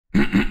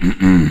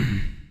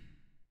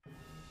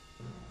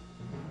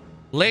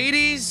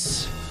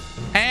Ladies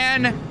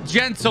and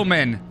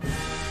gentlemen,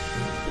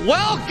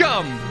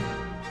 welcome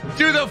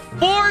to the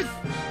 4th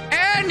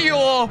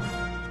annual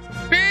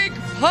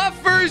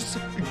Bigpuffer's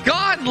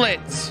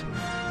Gauntlet.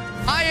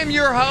 I am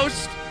your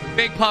host,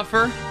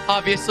 Bigpuffer.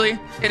 Obviously,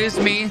 it is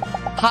me.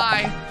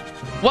 Hi.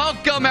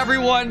 Welcome,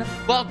 everyone.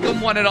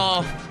 Welcome, one and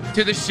all,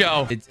 to the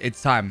show.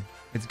 It's time.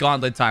 It's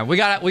Gauntlet time. We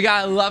got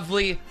a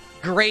lovely,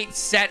 great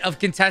set of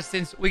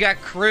contestants. We got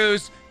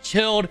Cruz,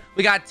 Chilled,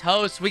 we got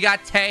Toast, we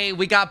got Tay,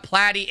 we got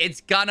Platty.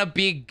 It's gonna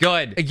be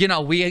good. You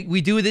know,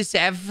 we do this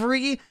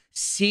every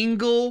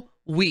single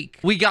week.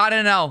 We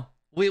gotta know.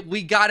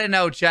 We gotta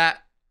know, chat.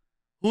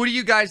 Who do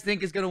you guys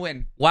think is gonna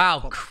win?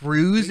 Wow,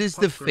 Cruz is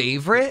the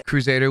favorite.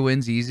 Crusader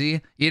wins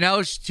easy. You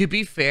know, to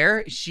be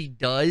fair, she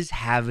does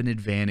have an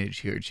advantage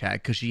here,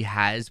 chat, because she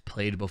has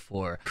played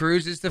before.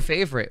 Cruz is the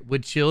favorite,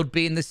 with Chilled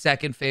being the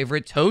second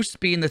favorite, Toast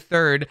being the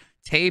third,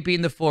 Tay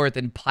being the fourth,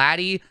 and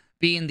Platty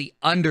being the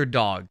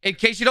underdog. In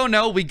case you don't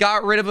know, we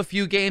got rid of a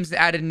few games and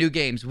added new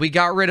games. We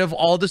got rid of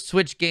all the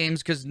Switch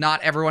games because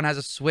not everyone has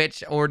a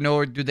Switch, or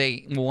nor do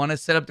they want to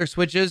set up their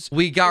Switches.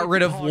 We got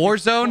rid of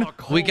Warzone.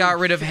 We got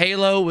rid of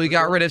Halo. We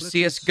got rid of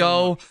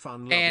CSGO.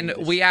 And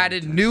we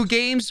added new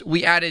games.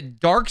 We added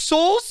Dark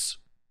Souls,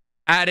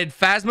 added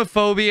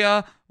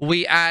Phasmophobia.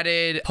 We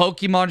added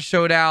Pokemon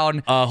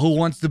Showdown. Who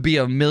Wants to Be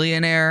a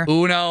Millionaire?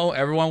 Uno.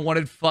 Everyone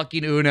wanted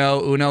fucking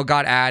Uno. Uno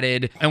got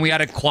added. And we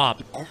added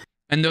Quap.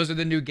 And those are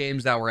the new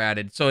games that were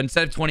added. So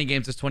instead of 20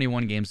 games, it's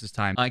 21 games this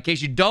time. In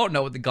case you don't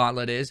know what the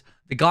Gauntlet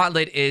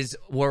is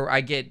where I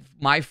get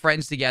my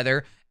friends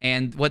together,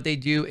 and what they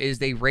do is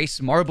they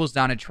race marbles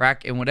down a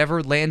track, and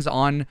whatever lands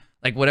on,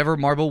 like whatever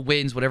marble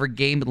wins, whatever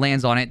game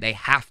lands on it, they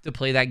have to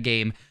play that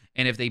game.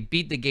 And if they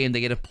beat the game,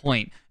 they get a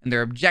point. And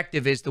their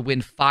objective is to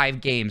win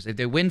 5 games. If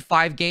they win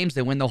 5 games,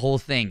 they win the whole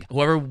thing.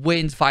 Whoever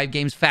wins 5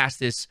 games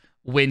fastest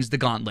wins the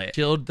Gauntlet.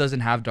 Chilled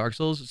doesn't have Dark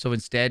Souls, so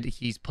instead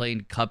he's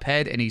playing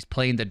Cuphead, and he's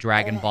playing the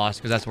Dragon Boss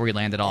because that's where he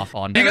landed off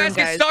on. You guys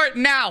can start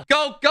now.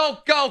 Go, go,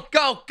 go,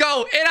 go,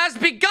 go. It has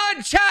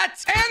begun,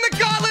 chat. And the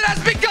Gauntlet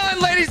has begun,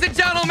 ladies and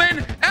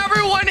gentlemen.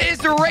 Everyone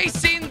is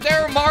racing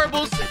their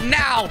marbles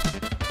now.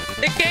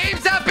 The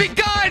games have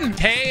begun.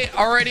 Tay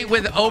already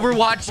with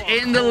Overwatch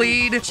in the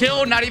lead.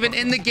 Chill not even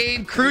in the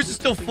game. Cruz is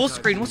still full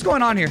screen. What's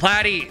going on here?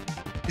 Platty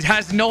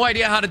has no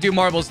idea how to do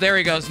marbles. There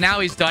he goes. Now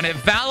he's done it.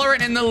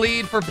 Valorant in the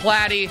lead for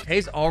Platty.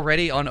 Tay's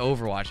already on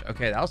Overwatch.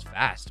 Okay, that was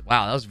fast.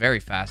 Wow, that was very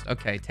fast.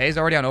 Okay, Tay's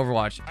already on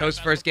Overwatch. Toast's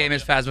first game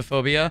is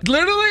Phasmophobia.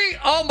 Literally,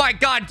 oh my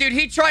god, dude,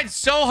 he tried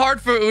so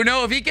hard for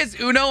Uno. If he gets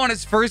Uno on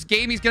his first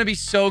game, he's gonna be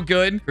so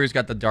good. Cruz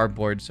got the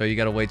dartboard, so you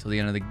gotta wait till the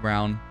end of the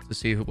round to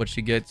see what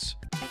she gets.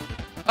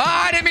 Oh,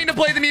 I didn't mean to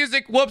play the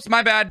music. Whoops,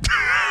 my bad.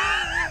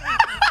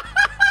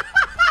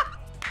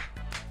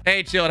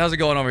 Hey, Chilled, how's it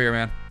going over here,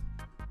 man?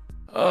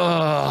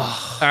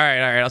 Oh, all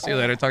right. I'll see you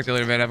later. Talk to you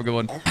later, man. Have a good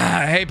one.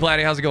 Hey,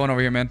 Platty, how's it going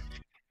over here, man?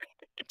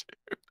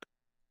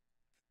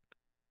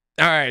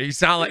 All right, you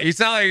sound like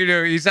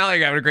you're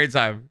having a great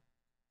time.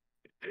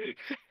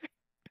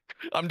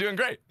 I'm doing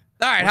great.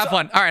 All right, have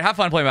fun. All right, have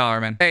fun playing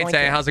Valorant, man. Hey,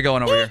 Tay, how's it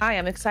going over here? Hi,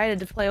 I'm excited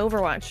to play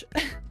Overwatch.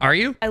 Are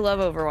you? I love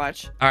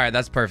Overwatch. All right,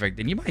 that's perfect.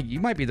 Then you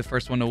might be the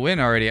first one to win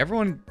already.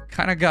 Everyone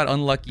kind of got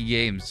unlucky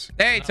games.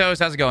 Hey,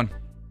 Toast, how's it going?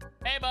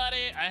 Hey,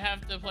 buddy, I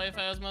have to play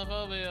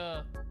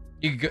Phasmophobia.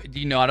 Do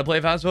you know how to play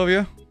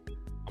Phasmophobia?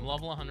 I'm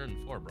level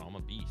 104, bro. I'm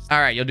a beast.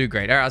 All right, you'll do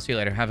great. All right, I'll see you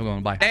later. Have a good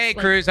one. Bye. Hey,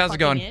 Cruz, how's it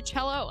going?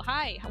 Hello.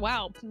 Hi.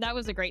 Wow, that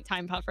was a great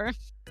time, Puffer.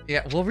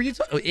 Yeah, what were you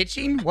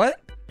itching?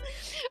 What?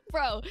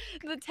 Bro,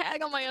 the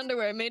tag on my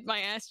underwear made my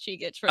ass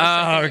cheek itch for a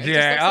second.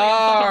 Okay,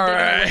 all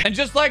right. And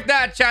just like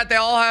that, chat, they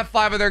all have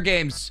 5 of their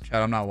games.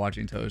 Chat, I'm not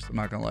watching Toast. I'm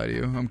not gonna lie to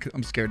you.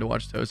 I'm scared to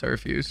watch Toast. I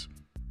refuse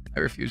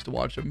to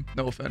watch him.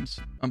 No offense.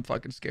 I'm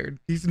fucking scared.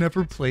 He's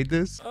never played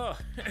this. Oh.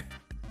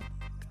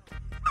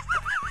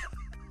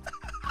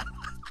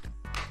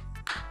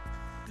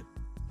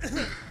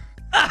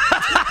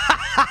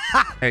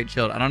 Hey,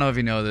 Chilled, I don't know if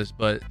you know this,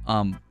 but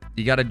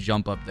you gotta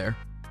jump up there.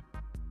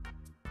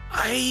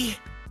 I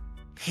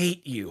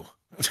hate you.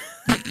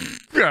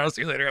 Yeah, I'll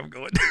see you later. I'm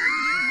going.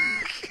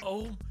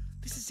 Oh,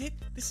 this is it?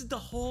 This is the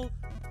whole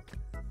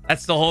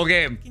That's the whole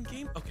game.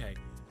 game? Okay.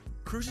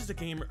 Cruz is a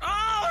gamer.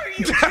 Oh, are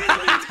you kidding me?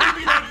 It's gonna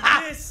be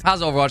like this.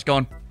 How's Overwatch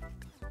going?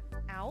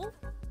 Ow.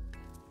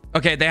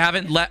 Okay, they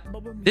haven't left.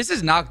 This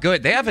is not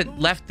good. They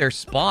haven't left their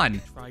spawn.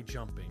 Try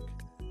jumping.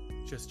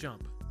 Just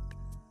jump.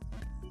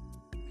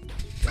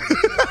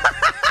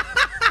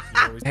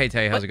 Hey,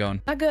 Tay, how's it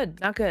going? Not good.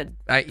 Not good.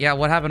 Yeah,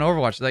 what happened to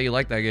Overwatch? I thought you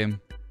liked that game.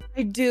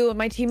 I do.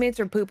 My teammates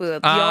are poo-poo.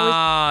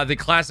 The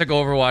classic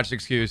Overwatch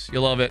excuse. You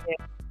love it.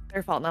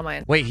 Their fault, not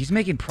mine. Wait, he's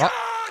making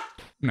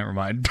Never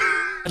mind.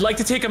 I'd like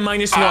to take a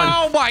 -1.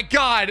 Oh my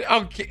God.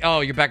 Okay.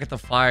 Oh, you're back at the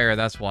fire.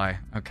 That's why.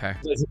 Okay.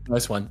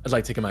 -1. I'd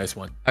like to take a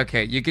 -1.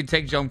 Okay. You can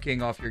take Jump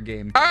King off your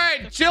game. All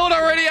right. Chilled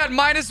already at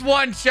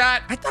 -1,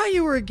 chat. I thought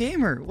you were a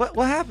gamer. What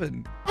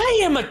happened?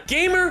 I am a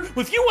gamer.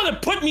 If you want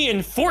to put me in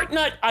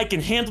Fortnite, I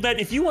can handle that.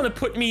 If you want to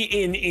put me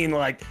in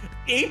like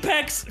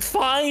Apex,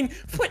 fine.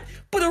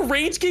 But a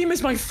rage game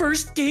is my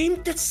first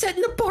game. That's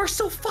setting the bar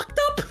so fucked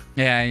up.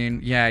 Yeah,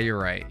 you're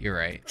right. You're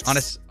right.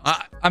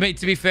 I mean,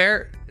 to be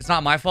fair, it's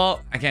not my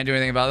fault. I can't do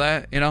anything about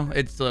that. You know,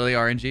 it's literally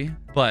RNG.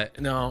 But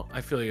no,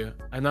 I feel you.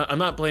 I'm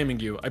not blaming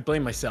you. I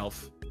blame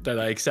myself that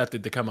I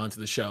accepted to come onto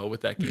the show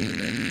with that game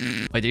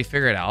today. Wait, did he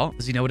figure it out?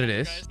 Does he know what it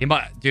is? He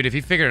might, dude. If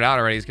he figured it out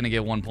already, he's gonna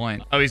get 1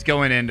 point. Oh, he's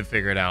going in to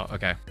figure it out.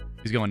 Okay.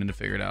 He's going in to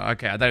figure it out.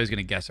 Okay, I thought he was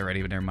gonna guess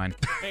already, but never mind.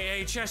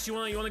 Hey, Chess, you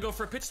wanna go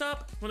for a pit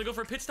stop? You wanna go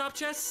for a pit stop,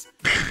 Chess?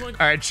 All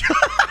right.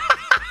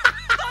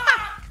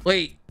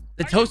 Wait,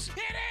 the toast.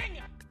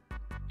 Kidding!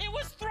 It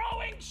was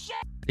throwing shit.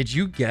 Did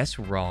you guess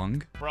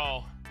wrong?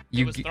 Bro,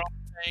 You it was throwing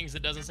things.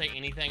 It doesn't say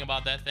anything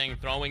about that thing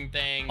throwing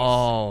things.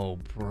 Oh,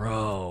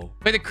 bro.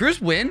 Wait, the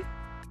Cruz win?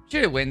 She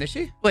didn't win, did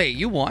she? Wait,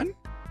 you won?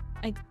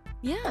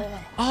 Yeah.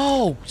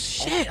 Oh,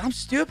 shit. I'm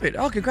stupid.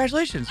 Oh,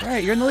 congratulations. All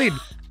right, you're in the lead.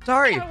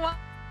 Sorry. Okay,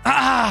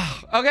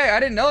 I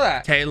didn't know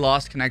that. Tay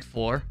lost Connect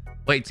 4.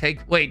 Wait,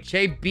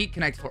 Jay beat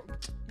Connect 4.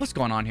 What's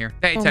going on here?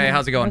 Hey, Tay,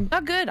 how's it going?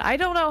 Not good. I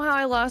don't know how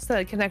I lost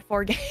the Connect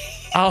 4 game.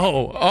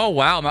 Oh,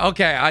 wow.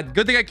 Okay,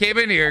 good thing I came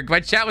in here.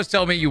 My chat was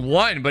telling me you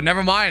won, but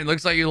never mind. It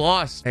looks like you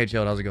lost. Hey,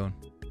 Chill, how's it going?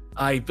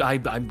 I'm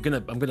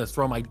gonna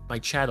throw my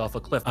chat off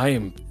a cliff. I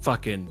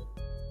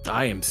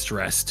am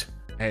stressed.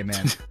 Hey,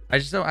 man. I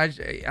just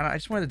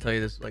wanted to tell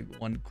you this, like,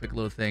 one quick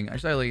little thing. I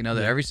just want to let you know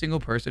that every single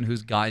person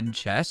who's gotten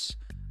chess,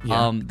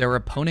 their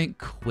opponent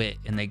quit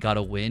and they got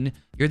a win.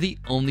 You're the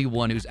only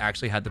one who's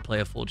actually had to play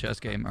a full chess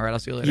game. All right, I'll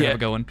see you later. Have a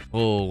good one.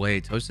 Oh,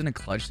 wait. Toast in a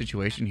clutch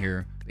situation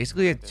here.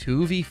 Basically a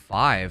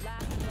 2v5.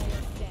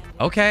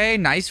 Okay,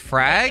 nice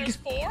frag.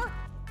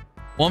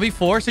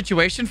 1v4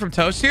 situation from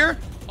Toast here.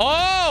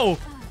 Oh!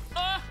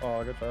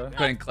 Oh, good try.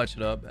 Couldn't clutch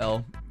it up.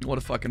 L. What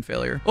a fucking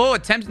failure. Oh,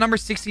 attempt number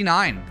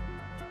 69.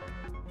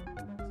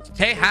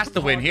 Tay has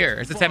to win here.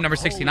 It's attempt number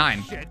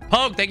 69.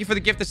 Pogue, thank you for the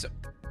gift.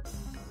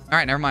 All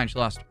right, never mind. She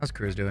lost. How's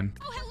Cruz doing?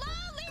 Oh, hello,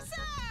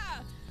 Lisa!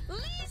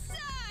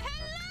 Lisa,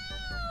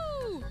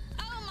 hello!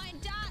 Oh, my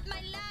dot,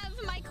 my love,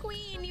 my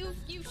queen.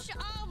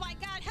 Oh, my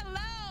God,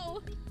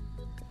 hello!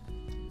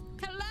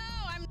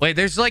 Hello, Wait,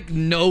 there's like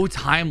no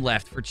time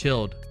left for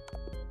Chilled.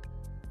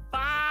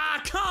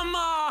 Ah, come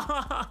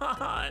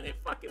on! It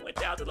fucking went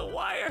down to the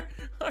wire.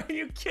 Are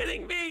you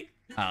kidding me?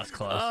 Oh, that's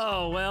close.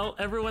 Oh, well,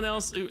 everyone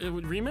else, it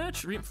would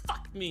rematch?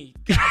 Fuck me.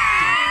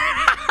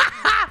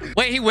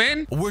 Wait, he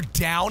win? We're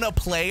down a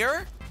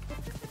player?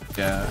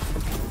 Yeah.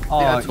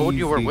 Oh, yeah, I told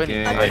you we're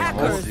winning.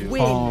 Attackers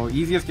win. Oh,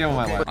 easiest game of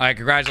my life. All right,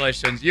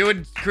 congratulations. You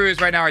and Cruz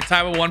right now are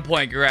tied with 1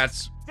 point.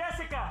 Congrats.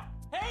 Jessica!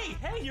 Hey,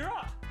 you're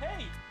up.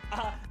 Hey,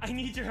 I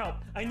need your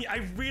help. I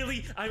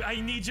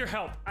need your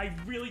help.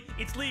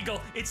 It's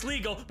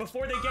legal.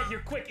 Before they get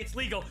here, quick, it's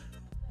legal.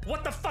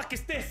 What the fuck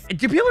is this?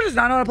 Do people just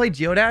not know how to play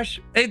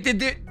Geodash?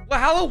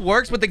 How it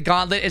works with the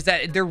Gauntlet is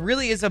that there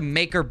really is a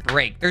make or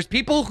break. There's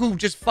people who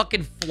just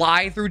fucking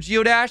fly through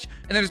Geodash,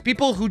 and there's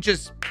people who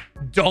just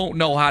don't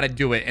know how to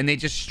do it, and they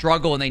just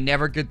struggle, and they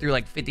never get through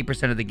like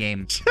 50% of the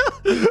game.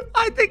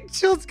 I think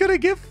Chill's gonna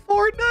get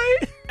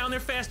Fortnite. Down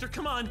there faster,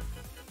 come on.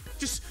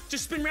 Just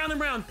spin round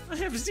and round. I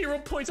have 0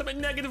 points. I'm at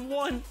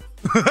 -1.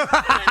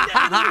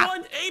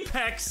 -1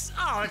 Apex.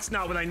 Oh, that's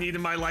not what I need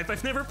in my life.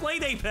 I've never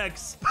played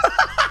Apex.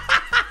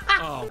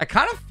 Oh. I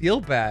kind of feel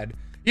bad.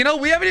 You know,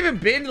 we haven't even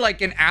been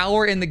like an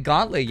hour in the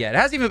Gauntlet yet. It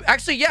hasn't even,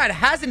 actually, yeah, it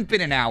hasn't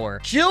been an hour.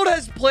 Chilled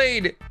has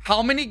played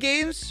how many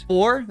games?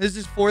 4? This is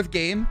his 4th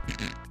game.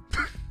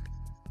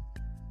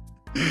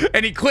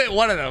 And he quit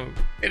one of them.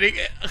 And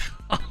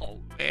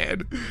oh,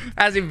 man.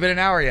 Hasn't even been an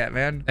hour yet,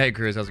 man. Hey,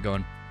 Cruz, how's it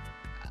going?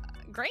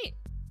 great.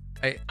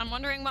 Hey. I'm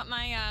wondering what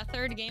my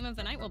third game of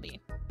the night will be.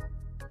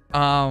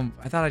 I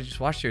thought I just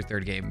watched your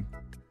third game.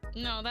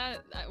 No,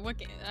 that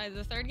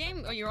the third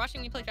game? Oh, you're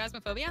watching me play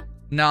Phasmophobia?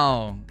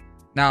 No,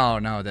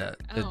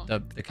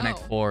 the Connect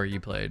 4 you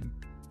played.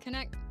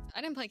 Connect.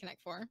 I didn't play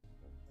Connect 4.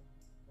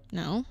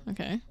 No.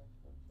 Okay.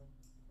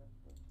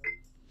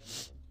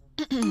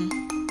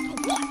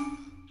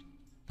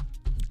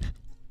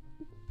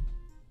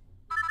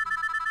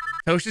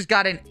 Tosha's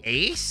got an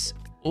ace?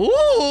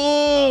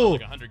 Ooh!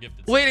 Like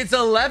wait, it's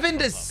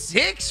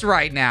 11-6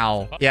 right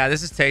now. Yeah,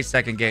 this is Tay's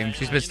second game.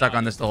 She's been stuck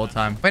on this the whole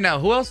time. Wait, now,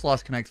 who else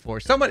lost Connect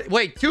 4? Somebody,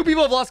 wait, 2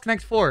 people have lost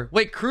Connect 4.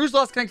 Wait, Cruz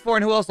lost Connect 4,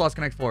 and who else lost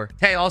Connect 4?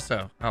 Tay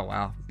also. Oh,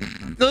 wow.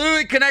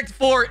 Literally, Connect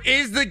 4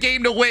 is the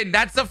game to win.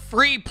 That's a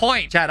free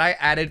point. Chat, I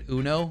added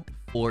Uno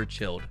for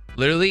Chilled.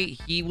 Literally,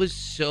 he was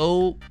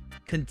so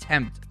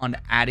contempt on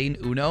adding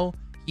Uno.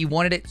 He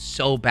wanted it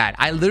so bad.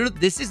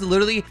 This is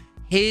literally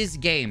his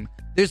game.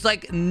 There's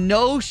like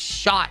no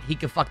shot he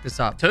could fuck this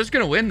up. Toad's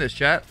gonna win this,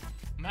 chat.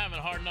 I'm having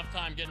a hard enough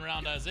time getting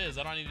around as is.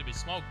 I don't need to be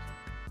smoked.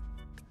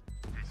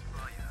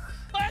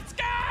 Let's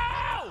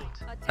go!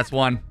 That's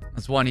one.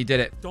 That's one. He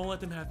did it. Don't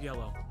let them have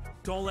yellow.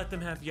 Don't let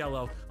them have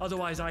yellow.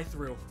 Otherwise, I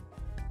threw.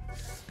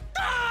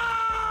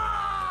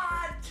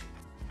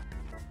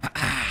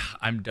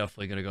 I'm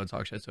definitely gonna go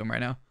talk shit to him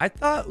right now. I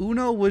thought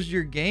Uno was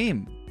your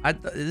game.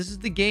 This is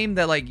the game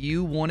that like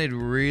you wanted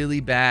really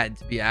bad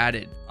to be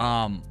added.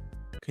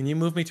 Can you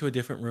move me to a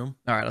different room?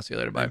 All right, I'll see you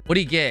later. Bye. What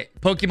do you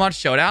get? Pokemon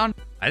Showdown?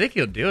 I think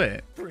he'll do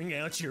it. Bring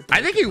out your.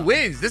 I think he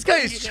wins. This guy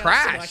is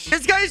trash.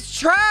 This guy is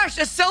trash.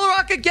 A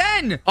Celerock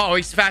again. Oh,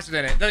 he's faster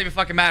than it. Doesn't even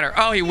fucking matter.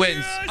 Oh, he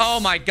wins. Yes! Oh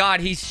my God,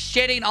 he's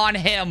shitting on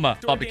him.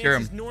 Swap to cure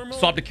him.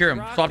 Swap to cure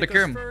him. Swap to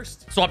cure him.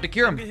 Swap to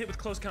cure I'm him. gonna hit with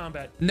close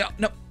combat. No,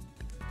 no.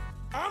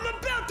 I'm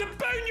about to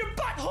burn your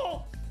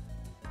butthole.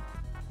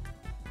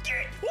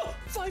 Get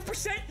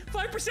 5%.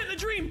 5% in the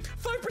dream.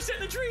 5% in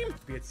the dream.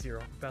 Be at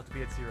 0. About to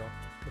be at 0.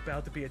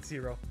 About to be at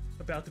 0.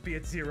 About to be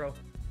at 0.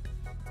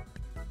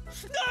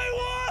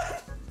 I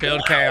won!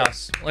 Build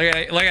chaos. Look at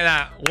it. Look at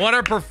that. What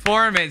a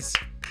performance.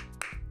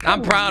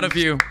 I'm proud of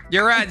you.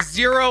 You're at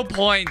 0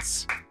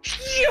 points.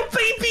 Yeah,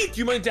 baby! Do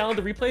you mind to download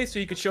the replay so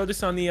you could show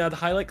this on the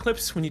highlight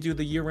clips when you do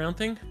the year-round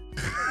thing?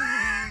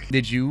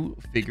 Did you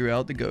figure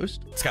out the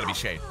ghost? It's gotta be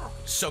Shay.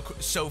 So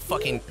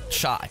fucking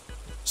shy.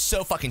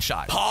 So fucking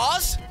shy.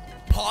 Pause?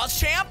 Pause,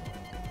 champ?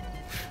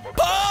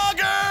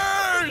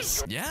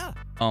 Poggers! Yeah.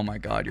 Oh my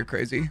God, you're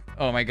crazy.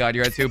 Oh my God,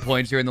 you're at 2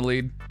 points. You're in the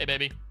lead. Hey,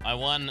 baby. I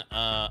won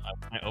my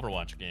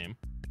Overwatch game.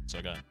 So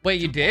I got. Wait,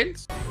 you did?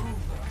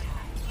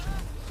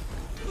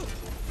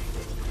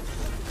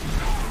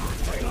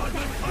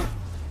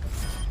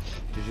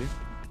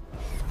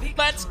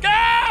 Let's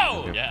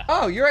go! Yeah.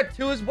 Oh, you're at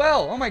 2 as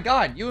well. Oh my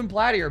God, you and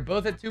Platty are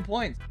both at 2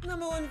 points.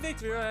 Number 1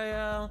 victory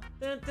royale.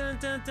 Dun, dun,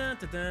 dun, dun,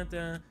 dun, dun,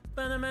 dun.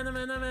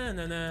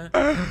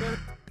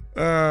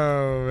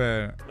 Oh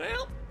man.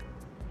 Well,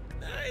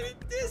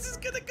 this is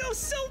gonna go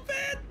so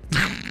bad.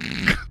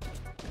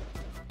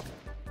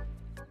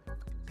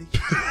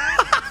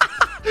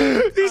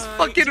 He's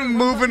fucking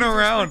moving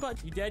around.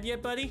 You dead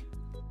yet, buddy?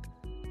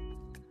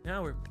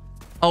 Now we're.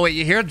 Oh wait,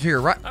 you hear it to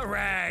your right. All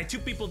right, 2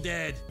 people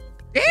dead.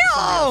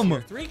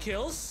 Damn! 3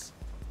 kills,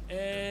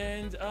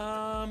 and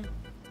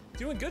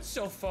doing good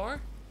so far.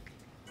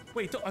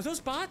 Wait, are those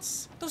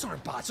bots? Those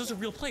aren't bots. Those are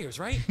real players,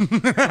 right?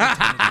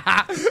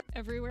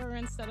 Everywhere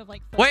instead of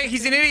like. Wait,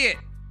 he's an idiot.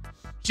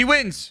 She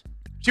wins.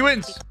 She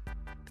wins.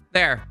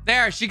 There.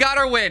 She got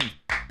her win.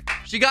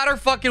 She got her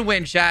fucking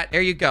win, chat.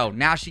 There you go.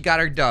 Now she got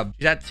her dub.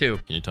 She's at 2.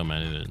 Can you tell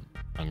Manny that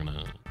I'm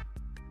gonna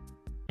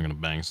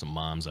bang some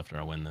moms after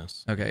I win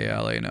this? Okay, yeah,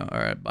 I'll let you know. All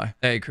right, bye.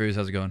 Hey, Cruz,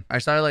 how's it going? I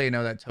started to let you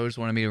know that Toast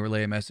wanted me to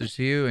relay a message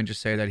to you and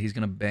just say that he's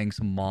gonna bang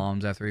some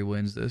moms after he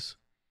wins this.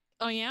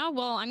 Oh yeah,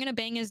 well I'm gonna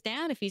bang his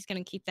dad if he's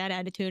gonna keep that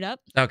attitude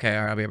up. Okay,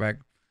 all right, I'll be right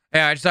back.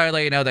 Yeah, I just thought I'd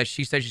let you know that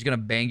she said she's gonna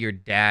bang your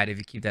dad if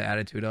you keep that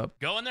attitude up.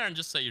 Go in there and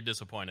just say you're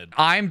disappointed.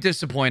 I'm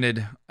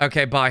disappointed.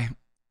 Okay, bye.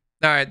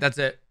 All right, that's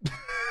it.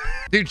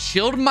 Dude,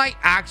 Shield might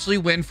actually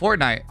win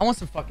Fortnite. I want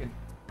some fucking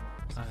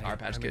Sour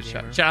Patch Kids.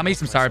 Chat, I'm gonna eat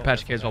some Sour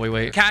Patch Kids while we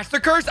wait. Caster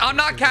Curse? I'm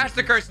not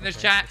Caster Curse in this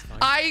chat.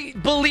 I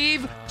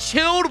believe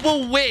Chilled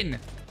will win.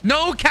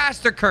 No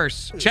Caster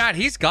Curse. Chat,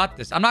 he's got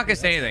this. I'm not gonna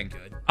say anything.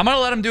 I'm gonna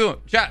let him do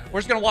it. Chat, we're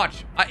just gonna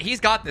watch. He's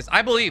got this.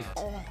 I believe.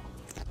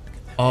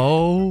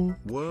 Oh.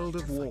 World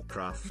of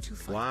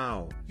Warcraft.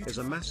 Wow. Is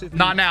a massive.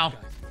 Not now.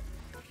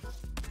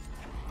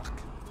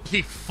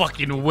 He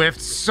fucking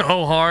whiffed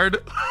so hard.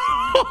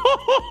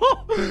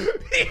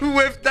 He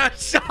whiffed that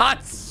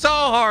shot so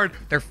hard.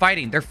 They're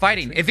fighting. They're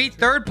fighting. If he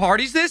third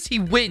parties this, he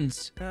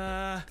wins.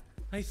 I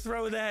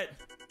throw that.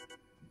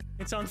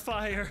 It's on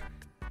fire.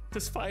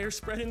 Does fire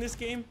spread in this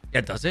game?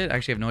 Yeah, does it? I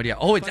actually have no idea.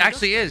 Oh, it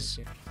actually is.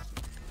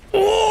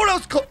 Oh, that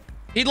was close.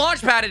 He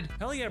launch padded.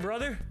 Hell yeah,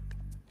 brother.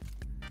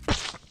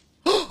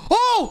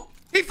 Oh,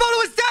 he fell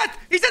to his death.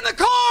 He's in the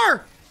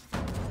car.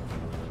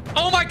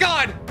 Oh my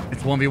God.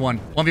 It's 1v1.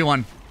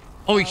 1v1.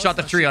 Oh, he shot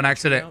the tree on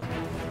accident.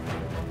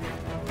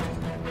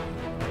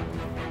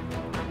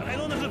 I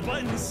don't know the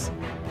buttons.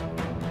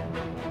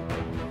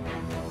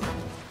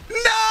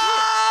 No!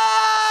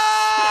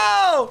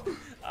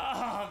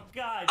 Oh,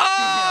 God.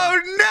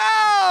 Oh,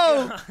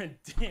 no! God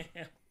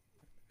damn.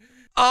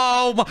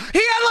 Oh, my. He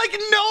had like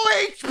no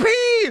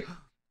HP.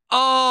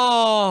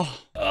 Oh.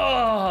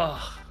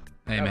 Oh.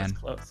 Hey, That man. was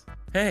close.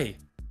 Hey.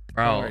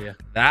 Bro, How are you?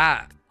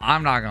 that,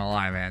 I'm not going to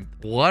lie, man.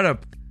 What a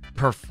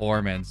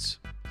performance.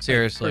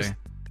 Seriously. First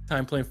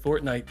time playing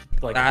Fortnite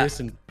like That- this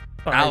in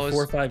probably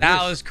 4 or 5 years.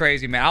 That was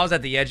crazy, man. I was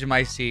at the edge of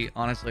my seat,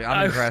 honestly.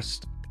 I'm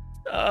impressed.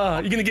 You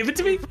gonna give it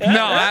to me?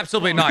 No,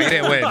 absolutely not. You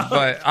didn't win,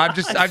 but I'm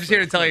just here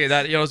to tell you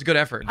that it was a good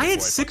effort. I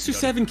had 6 or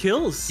 7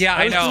 kills. Yeah,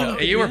 I know.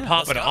 You were Yeah.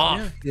 popping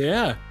off.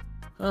 Yeah.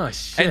 Oh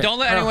shit. And don't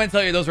let anyone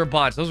tell you those were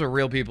bots. Those were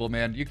real people,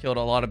 man. You killed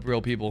a lot of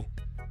real people.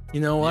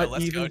 You know what? Yo,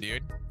 let's go,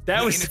 dude.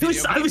 That was, In a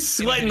video I game? was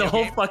sweating the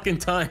whole game? fucking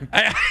time.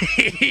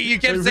 You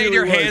kept It saying really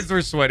your was. hands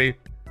were sweaty.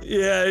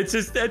 Yeah,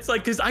 it's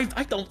like, cause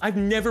I've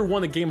never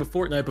won a game of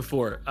Fortnite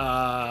before,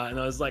 and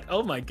I was like,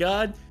 oh my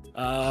god,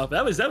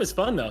 that was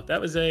fun though. That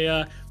was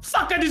a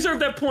fuck. I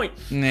deserved that point.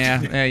 Yeah,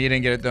 you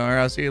didn't get it, don't worry.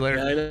 I'll see you later.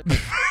 Yeah, I know.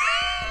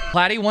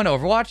 Platty won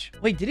Overwatch?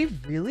 Wait, did he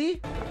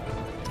really?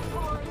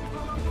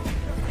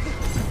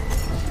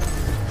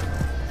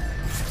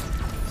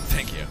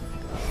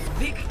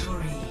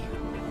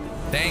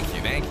 Thank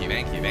you.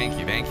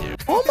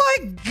 Oh my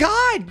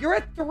God, you're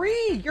at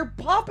 3. You're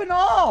popping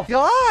off.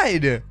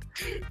 God.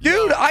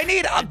 Dude, I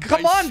need,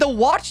 come on, the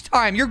watch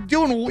time. You're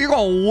going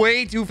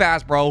way too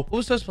fast, bro.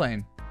 Who's Toast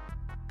playing?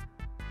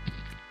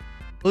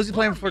 Who's he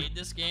playing for?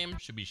 This game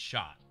should be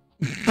shot.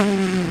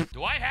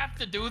 Do I have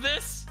to do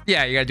this?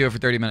 Yeah, you gotta do it for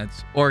 30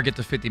 minutes or get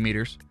to 50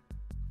 meters.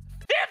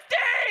 50!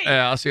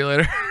 Yeah, I'll see you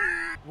later.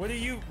 What are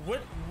you,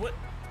 what?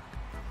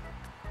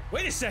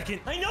 Wait a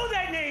second. I know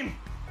that name.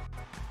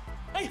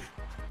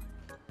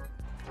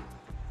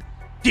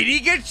 Did he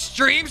get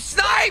stream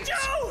sniped?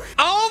 No!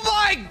 Oh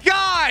my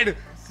God.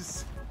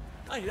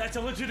 That's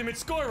a legitimate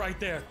score right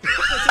there.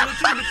 That's a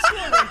legitimate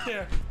score right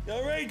there.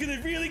 All right, gonna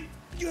really,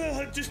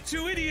 just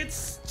 2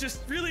 idiots,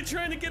 just really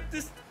trying to get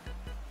this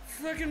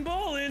fucking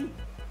ball in.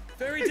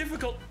 Very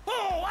difficult.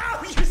 Oh,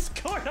 wow, you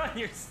scored on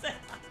yourself.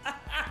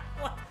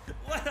 What?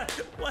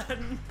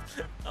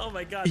 Oh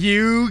my God.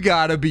 You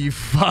gotta be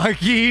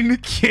fucking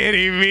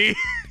kidding me.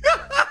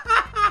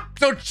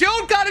 So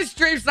Chilled got a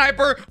stream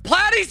sniper.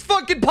 Platty's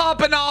fucking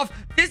popping off.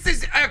 This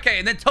is okay.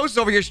 And then Toast is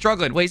over here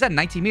struggling. Wait, he's at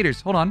 19 meters.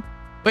 Hold on.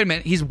 Wait a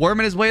minute. He's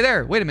worming his way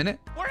there. Wait a minute.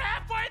 We're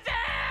halfway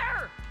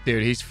there!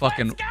 Dude, he's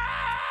fucking. Let's go!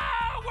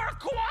 We're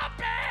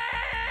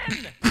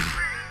quapping!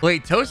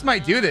 Wait, Toast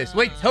might do this.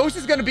 Wait, Toast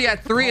is gonna be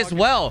at 3 as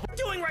well. What are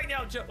you doing right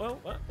now, Joe? Oh,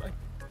 what?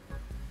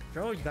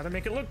 Joe, you gotta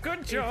make it look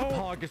good,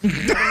 Joe.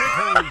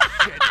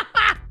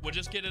 We'll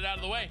just get it out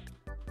of the way.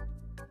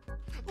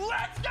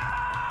 Let's go!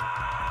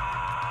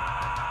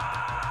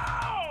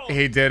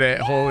 He did it.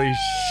 Holy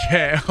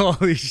shit.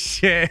 Holy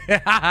shit.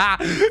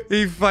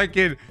 He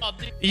fucking.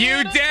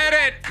 You did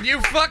it.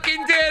 You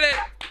fucking did it.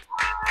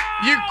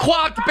 You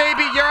quapped,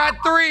 baby. You're at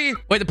 3.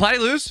 Wait, did Platty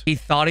lose? He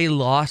thought he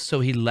lost,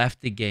 so he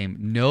left the game.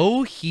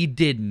 No, he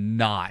did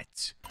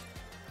not.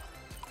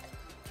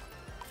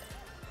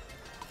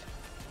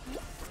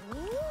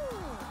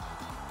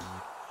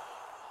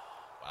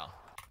 Wow.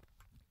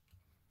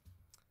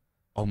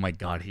 Oh my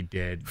God, he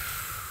did.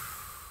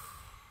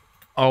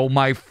 Oh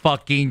my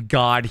fucking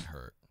God.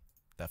 Hurt.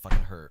 That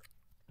fucking hurt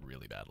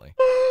really badly.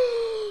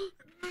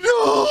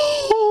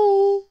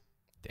 No.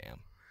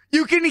 Damn.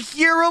 You can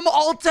hear him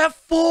Alt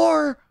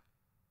F4.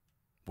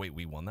 Wait,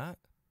 we won that?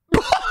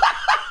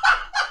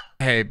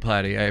 Hey,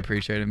 Platty, I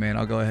appreciate it, man.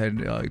 I'll go ahead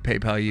and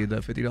PayPal you the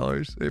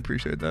 $50. I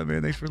appreciate that,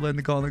 man. Thanks for letting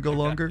the Gauntlet go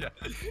longer.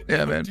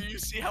 Yeah, man. Do you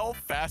see how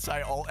fast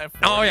I Alt F4?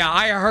 Oh yeah,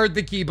 I heard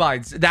the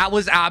keybinds. That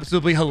was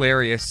absolutely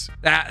hilarious.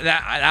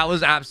 That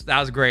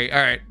was great.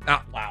 All right.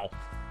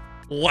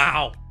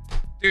 Wow.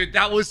 Dude,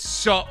 that was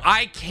so...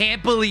 I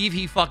can't believe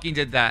he fucking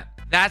did that.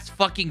 That's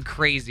fucking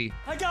crazy.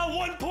 I got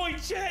 1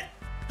 point, chat.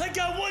 I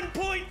got 1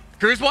 point.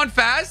 Cruz won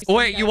fast?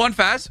 Wait, you won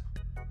fast?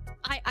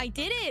 I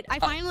did it. I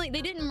finally,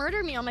 they didn't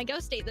murder me on my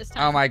ghost date this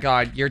time. Oh my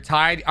God, you're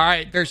tied. All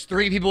right, there's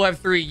 3 people who have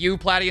 3. You,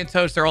 Platty, and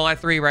Toast are all at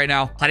 3 right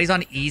now. Platty's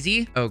on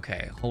easy?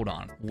 Okay, hold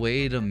on.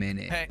 Wait a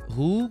minute. Hey.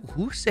 Who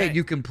said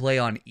you can play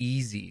on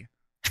easy?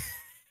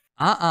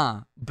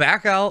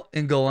 Back out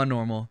and go on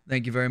normal.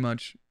 Thank you very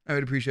much. I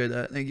would appreciate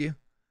that. Thank you.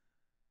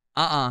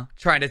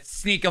 Trying to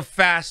sneak a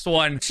fast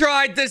one.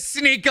 Tried to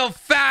sneak a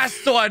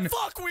fast one.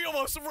 Fuck, we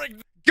almost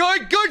rigged.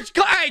 Good.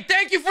 Hey,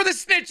 thank you for the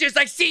snitches.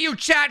 I see you,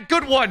 chat.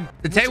 Good one.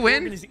 Did Tay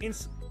win?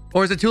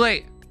 Or is it too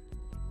late?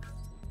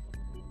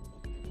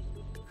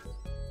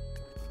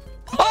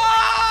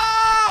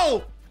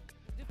 Oh!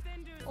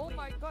 Oh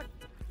my God.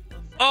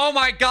 Oh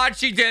my God,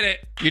 she did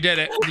it. You did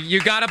it.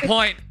 You got a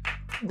point.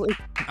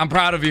 I'm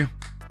proud of you.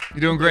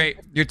 You're doing great.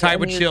 You're tied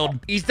with Shield.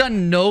 He's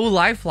done no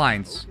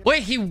lifelines.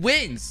 Wait, he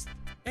wins.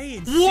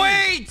 Hey,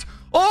 Wait!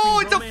 Oh,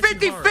 it's a romance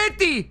and horror.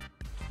 50-50.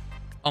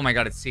 Oh my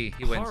God, it's C.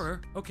 He wins. Horror,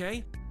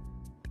 okay.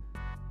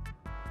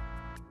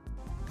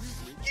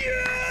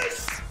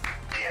 Yes!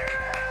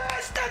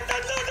 Yes! That's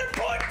another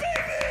point,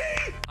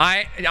 baby!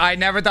 I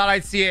never thought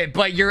I'd see it,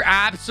 but you're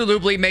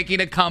absolutely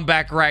making a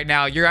comeback right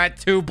now. You're at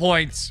 2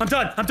 points. I'm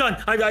done.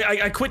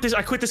 I quit this.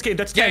 I quit this game.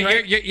 That's 10,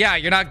 right?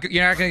 You're not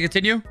gonna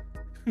continue.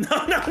 No. Dude,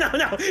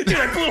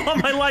 I blew all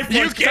my life.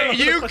 You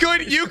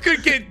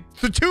could get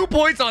 2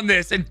 points on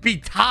this and be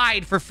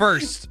tied for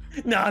first.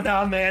 No,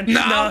 man.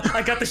 No.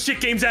 I got the shit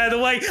games out of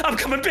the way. I'm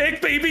coming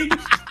back, baby.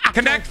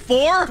 Connect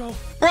 4?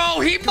 Bro,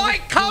 he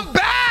might come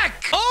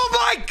back. Oh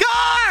my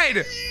God.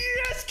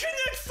 Yes,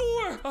 Connect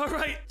 4. All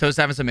right. Toast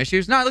having some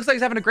issues? No, it looks like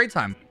he's having a great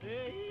time.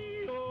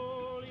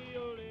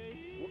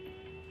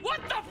 What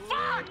the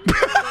fuck?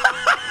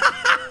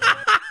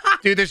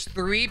 Dude, there's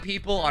 3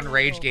 people on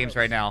Rage games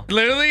right now.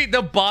 Literally,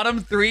 the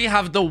bottom 3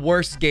 have the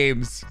worst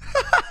games.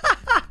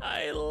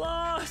 I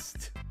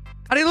lost.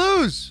 How'd he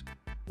lose?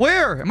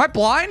 Where? Am I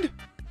blind?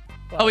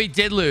 Oh, he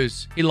did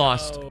lose. He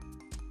lost.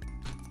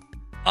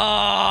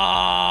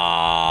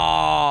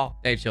 Oh.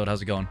 Hey, Chilled,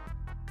 how's it going?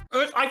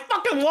 I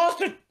fucking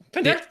lost it.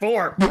 Connect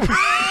 4.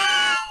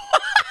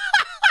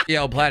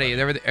 Yo, Platty, is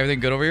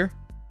everything good over here?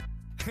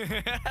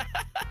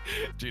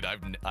 Dude,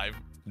 I've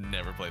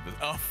never played this.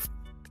 Oh.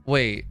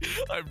 Wait.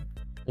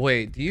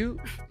 Wait,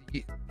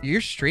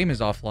 your stream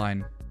is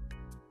offline.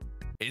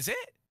 Is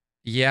it?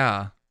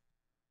 Yeah.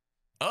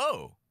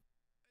 Oh.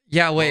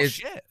 Yeah, wait. Well,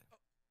 shit.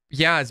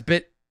 Yeah, it's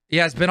been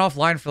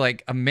offline for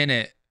like a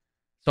minute.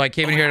 So I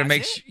came in here to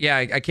make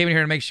I came in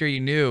here to make sure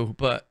you knew,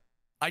 but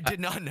I did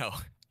not know.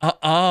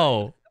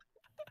 Oh,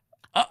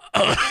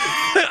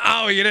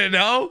 you didn't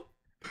know?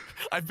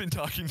 I've been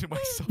talking to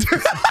myself.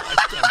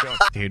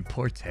 Dude,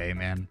 poor Tay,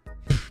 man.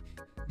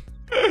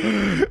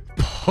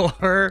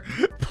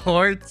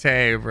 poor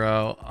Tay,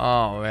 bro.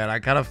 Oh man, I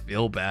kind of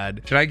feel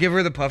bad. Should I give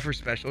her the Puffer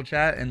special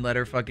chat and let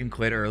her fucking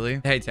quit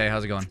early? Hey Tay,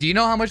 how's it going? Do you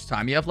know how much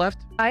time you have left?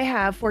 I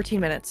have 14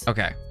 minutes.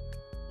 Okay.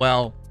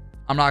 Well,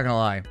 I'm not gonna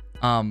lie.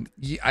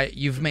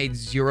 You've made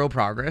zero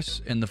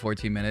progress in the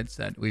 14 minutes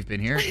that we've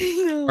been here,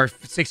 or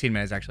 16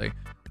 minutes actually.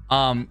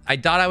 I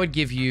thought I would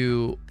give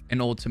you an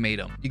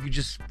ultimatum. You could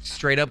just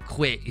straight up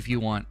quit if you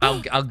want.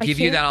 I'll give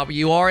you that.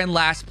 You are in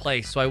last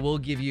place, so I will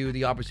give you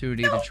the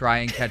opportunity to try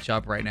and catch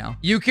up right now.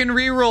 You can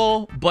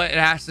re-roll, but it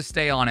has to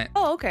stay on it.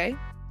 Oh, okay.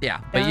 Yeah,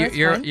 but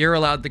you're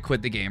allowed to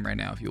quit the game right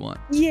now if you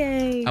want.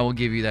 Yay. I will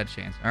give you that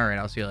chance. All right,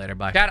 I'll see you later.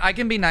 Bye. Chat, I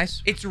can be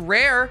nice. It's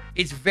rare.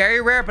 It's very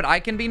rare, but I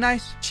can be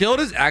nice. Chilled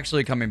is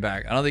actually coming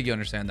back. I don't think you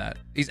understand that.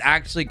 He's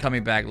actually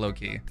coming back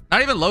low-key.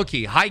 Not even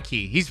low-key,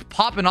 high-key. He's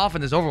popping off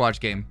in this Overwatch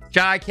game.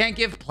 Chat, I can't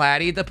give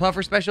Platty the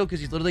Puffer special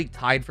because he's literally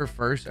tied for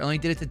first. I only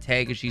did it to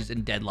Tay because she's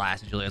in dead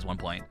last and she only has 1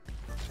 point.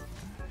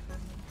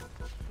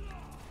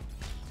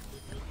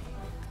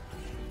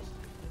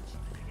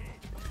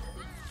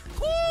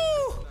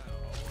 Woo!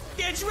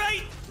 That's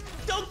right!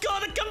 Don't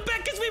call to come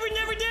back because we were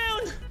never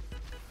down!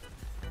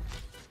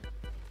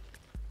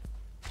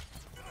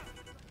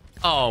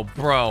 Oh,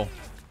 bro.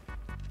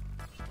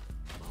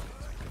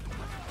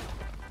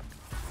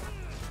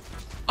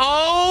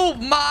 Oh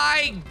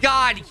my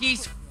god,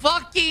 he's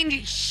fucking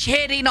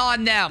shitting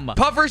on them.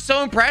 Puffer's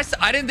so impressed.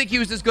 I didn't think he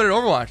was this good at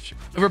Overwatch,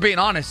 if we're being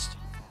honest.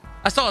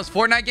 I saw his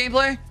Fortnite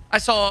gameplay. I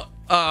saw,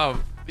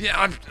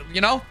 yeah,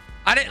 you know,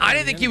 I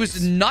didn't think he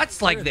was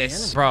nuts like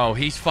this. Bro,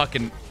 he's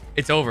fucking,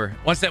 it's over.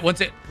 Once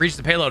it reaches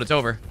the payload, it's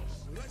over.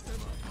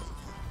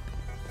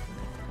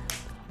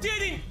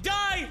 Didn't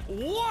die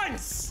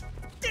once!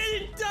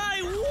 Didn't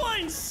die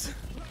once!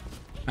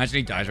 Imagine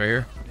he dies right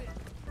here.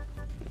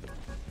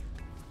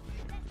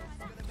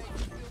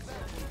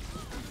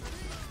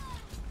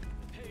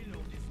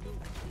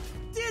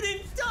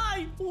 Didn't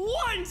die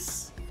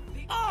once!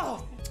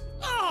 Oh!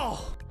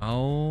 Oh!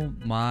 Oh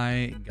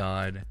my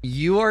god.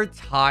 You are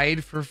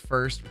tied for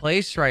first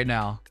place right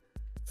now.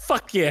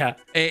 Fuck yeah.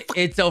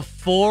 It's a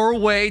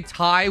 4-way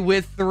tie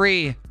with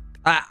 3.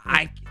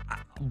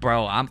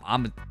 Bro,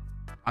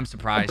 I'm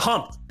surprised. I'm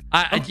pumped.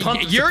 I'm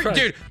pumped.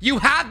 Dude, you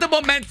have the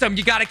momentum.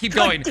 You got to keep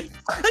going.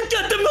 I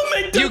got the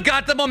momentum. You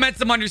got the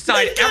momentum on your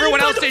side.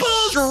 Everyone else is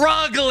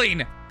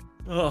struggling.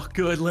 Oh,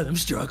 good. Let him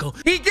struggle.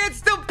 He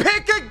gets to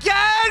pick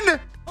again.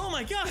 Oh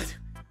my god.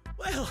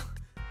 Well,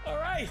 all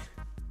right.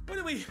 What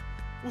are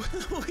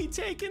we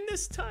taking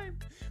this time?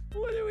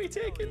 What are we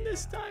taking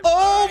this time?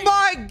 Oh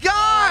my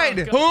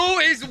god! Who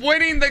is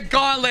winning the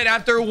gauntlet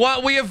after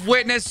what we have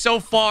witnessed so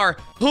far?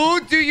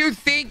 Who do you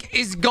think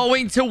is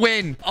going to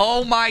win?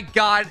 Oh my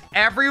god,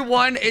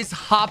 everyone is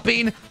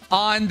hopping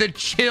on the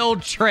chill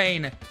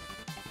train.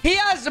 He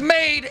has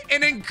made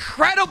an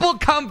incredible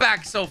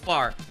comeback so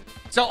far.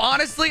 So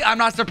honestly, I'm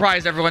not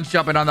surprised everyone's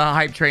jumping on the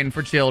hype train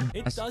for chilled.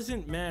 It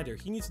doesn't matter.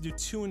 He needs to do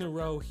 2 in a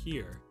row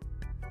here,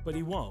 but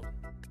he won't.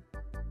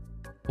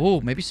 Oh,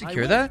 maybe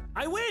secure that?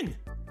 I win!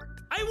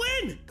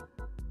 I win!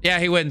 Yeah,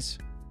 he wins.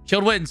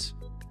 Chilled wins.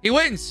 He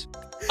wins.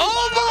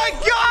 Oh my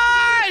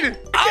god!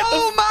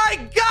 Oh my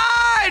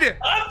god!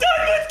 I'm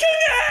done with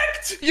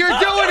Connect! You're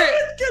doing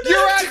it!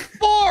 You're at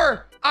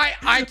 4!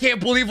 I can't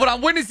believe what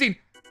I'm witnessing.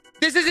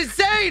 This is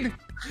insane!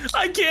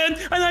 I can,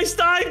 and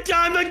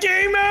I'm a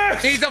gamer!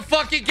 He's a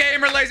fucking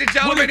gamer, ladies and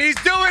gentlemen. He's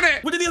doing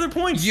it! What are the other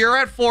points? You're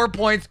at 4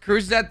 points.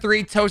 Cruz is at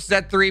 3. Toast is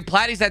at 3.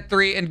 Platty's at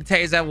 3. And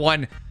Tay's at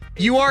 1.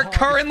 You are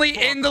currently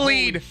in the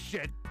lead.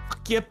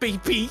 Fuck yeah,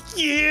 baby.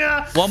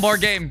 Yeah! One more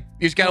game.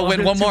 You just gotta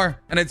win one more,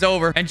 and it's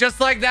over. And just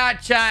like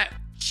that, chat,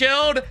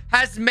 Chilled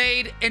has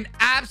made an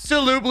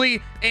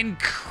absolutely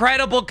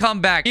incredible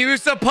comeback. He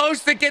was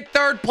supposed to get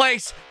 3rd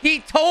place. He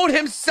told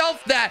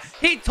himself that.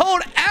 He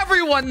told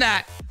everyone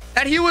that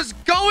he was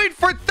going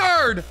for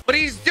 3rd, but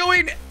he's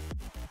doing...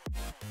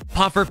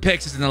 Puffer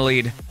Picks is in the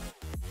lead.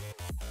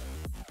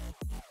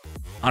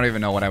 I don't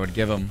even know what I would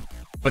give him,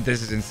 but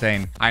this is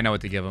insane. I know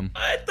what to give him.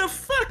 At the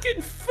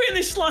fucking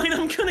finish line,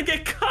 I'm gonna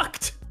get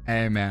cucked.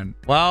 Hey, man.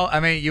 Well, I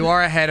mean, you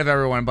are ahead of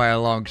everyone by a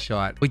long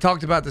shot. We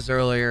talked about this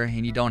earlier,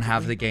 and you don't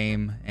have the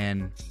game,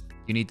 and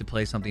you need to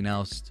play something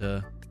else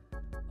to,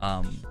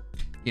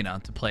 you know,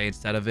 to play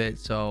instead of it.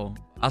 So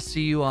I'll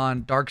see you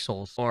on Dark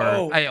Souls,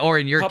 or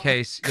in your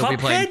case, you'll be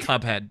playing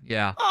Cuphead.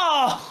 Yeah.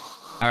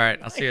 Oh. All right.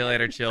 I'll see you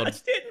later, Chilled. I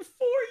touched it in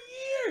 4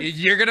 years.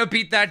 You're gonna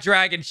beat that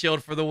dragon,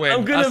 Chilled, for the win.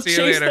 I'm gonna I'll see chase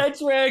you later. that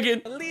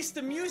dragon. At least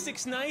the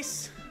music's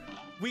nice.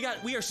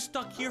 We are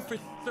stuck here for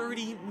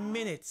 30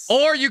 minutes.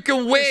 Or you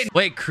can win.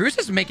 Wait, Cruz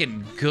is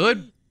making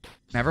good.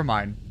 Never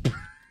mind.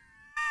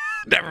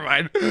 Never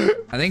mind.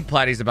 I think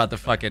Platty's about to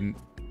fucking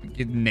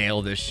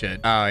nail this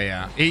shit. Oh,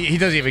 yeah. He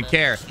doesn't even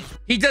care.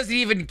 He doesn't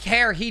even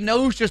care. He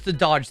knows just to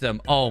dodge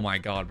them. Oh, my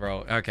God,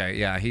 bro. Okay,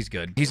 yeah, he's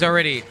good. He's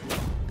already...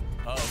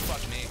 Oh,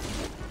 fuck me.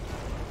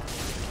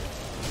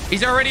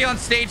 He's already on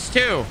stage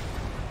 2.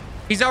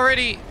 He's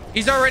already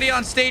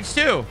on stage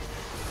 2.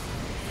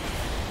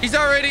 He's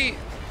already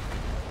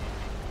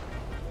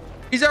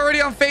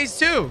on phase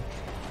 2.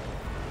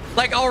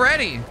 Like,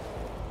 already.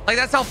 Like,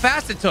 that's how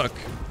fast it took.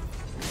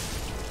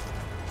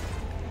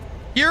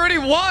 You already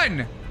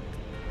won.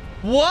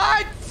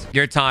 What?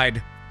 You're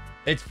tied.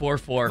 It's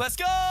 4-4. Let's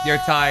go. You're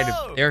tied.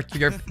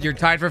 You're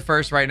tied for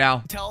first right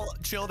now. Tell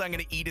Chilled I'm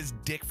gonna eat his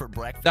dick for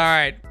breakfast. All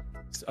right.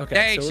 Okay.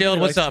 Hey, so Chilled,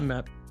 what's up?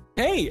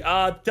 Hey,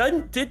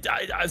 done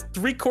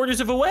 3/4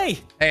 of a way.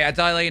 Hey, I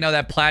thought I'd let you know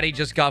that Platty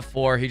just got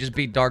 4. He just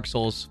beat Dark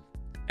Souls.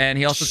 And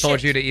he also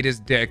told you to eat his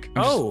dick.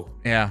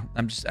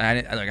 I'm just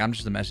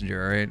a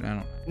messenger, all right?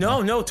 I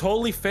don't. No,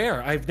 totally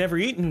fair. I've never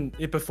eaten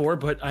it before,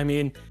 but I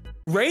mean,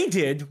 Ray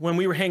did when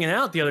we were hanging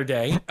out the other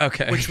day.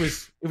 Okay.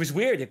 It was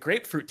weird. A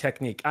grapefruit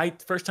technique.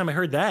 First time I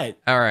heard that.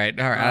 All right.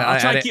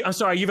 I'm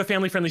sorry. You have a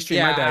family-friendly stream.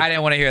 Yeah, My bad. I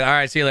didn't want to hear that. All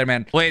right, see you later,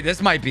 man. Wait,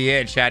 this might be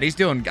it, Chad. He's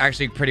doing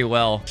actually pretty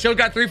well. Shield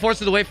got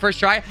 3/4 of the way first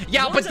try.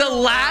 Yeah, but the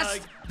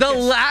last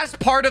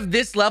part of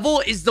this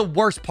level is the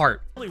worst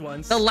part.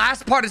 The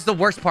last part is the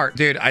worst part.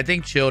 Dude, I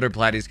think Chilled or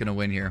Platty's gonna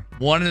win here.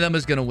 One of them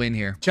is gonna win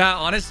here. Chat,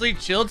 honestly,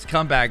 Chilled's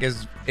comeback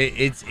is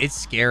it's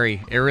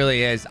scary. It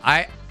really is.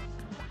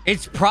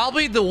 It's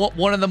probably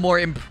one of the more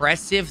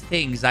impressive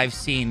things I've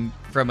seen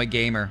from a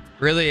gamer.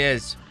 Really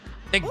is.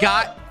 The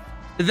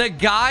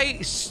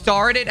guy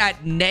started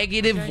at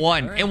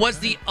 -1 and was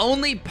the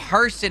only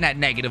person at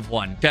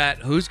 -1. Chat,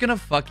 who's gonna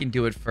fucking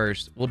do it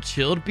first? Will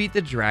Chilled beat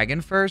the dragon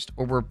first,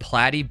 or will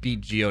Platty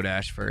beat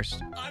Geodash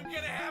first? I'm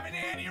gonna have an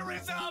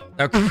aneurysm.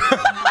 Okay.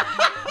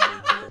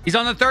 He's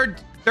on the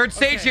third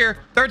stage here.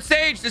 Third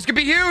stage. This could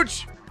be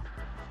huge.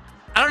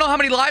 I don't know how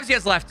many lives he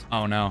has left.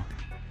 Oh no.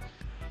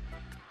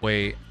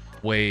 Wait.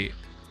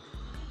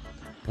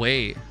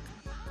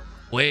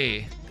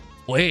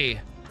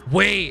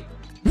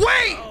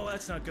 Oh,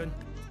 that's not good.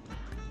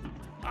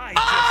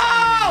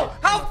 Oh!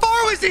 How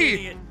far was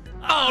he?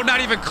 Oh,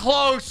 not even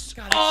close.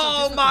 God,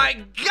 oh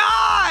my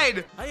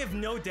God! I have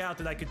no doubt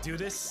that I could do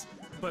this,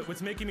 but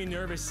what's making me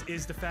nervous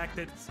is the fact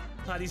that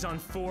Platty's on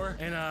 4,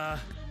 and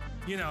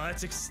you know,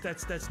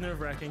 that's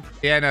nerve-wracking.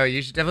 Yeah, no,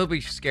 you should definitely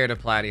be scared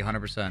of Platty,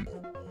 100%.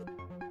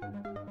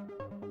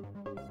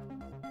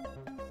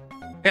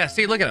 Yeah,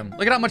 see, look at him.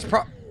 Look at how much This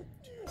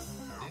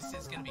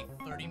is gonna be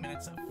 30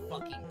 minutes of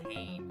fucking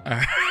pain.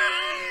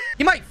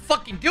 He might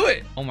fucking do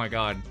it. Oh my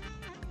God.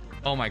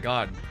 Oh my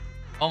God.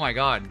 Oh my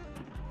God.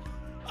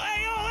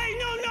 Hey,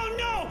 no,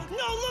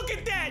 look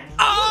at that.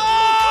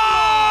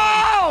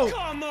 Oh!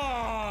 Come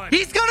on.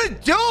 He's gonna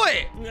do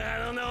it. I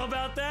don't know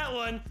about that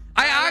one.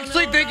 I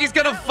actually think he's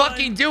gonna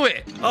fucking do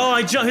it. Oh,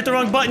 I hit the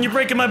wrong button. You're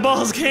breaking my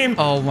balls, game.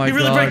 Oh my God. You're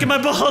really breaking my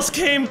balls,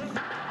 game.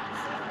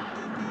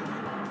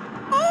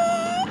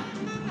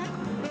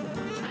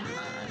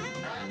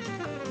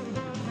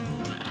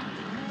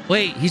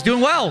 Wait, he's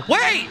doing well.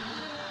 Wait!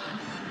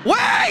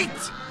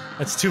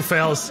 That's 2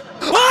 fails.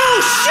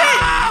 Oh,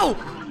 shit!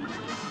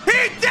 He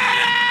did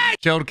it!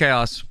 Chilled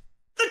Chaos.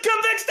 The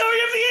comeback story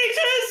of the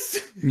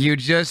ages! You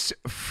just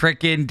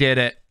freaking did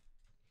it.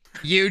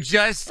 You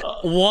just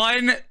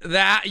won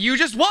that. You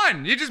just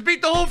won. You just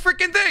beat the whole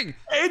freaking thing.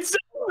 It's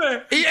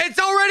over. It's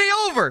already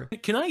over.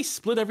 Can I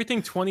split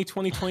everything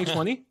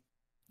 20-20-20-20?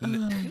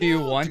 Do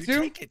you want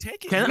to?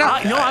 Take it. No,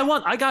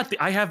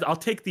 I'll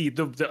take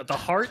the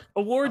heart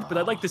award, but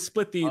I'd like to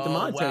split the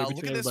monetary wow, between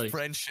look at everybody. this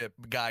friendship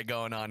guy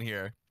going on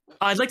here.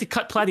 I'd like to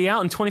cut Platty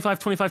out in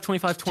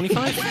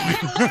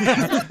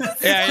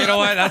 25-25-25-25. Yeah, you know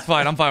what? That's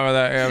fine. I'm fine with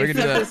that. Yeah, we can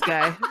do that. This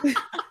guy.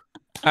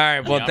 All right.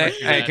 Well,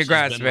 hey,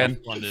 congrats, man.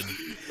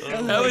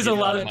 That was a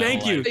lot of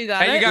thank you.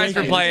 Hey, you guys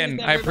for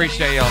playing. I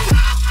appreciate y'all.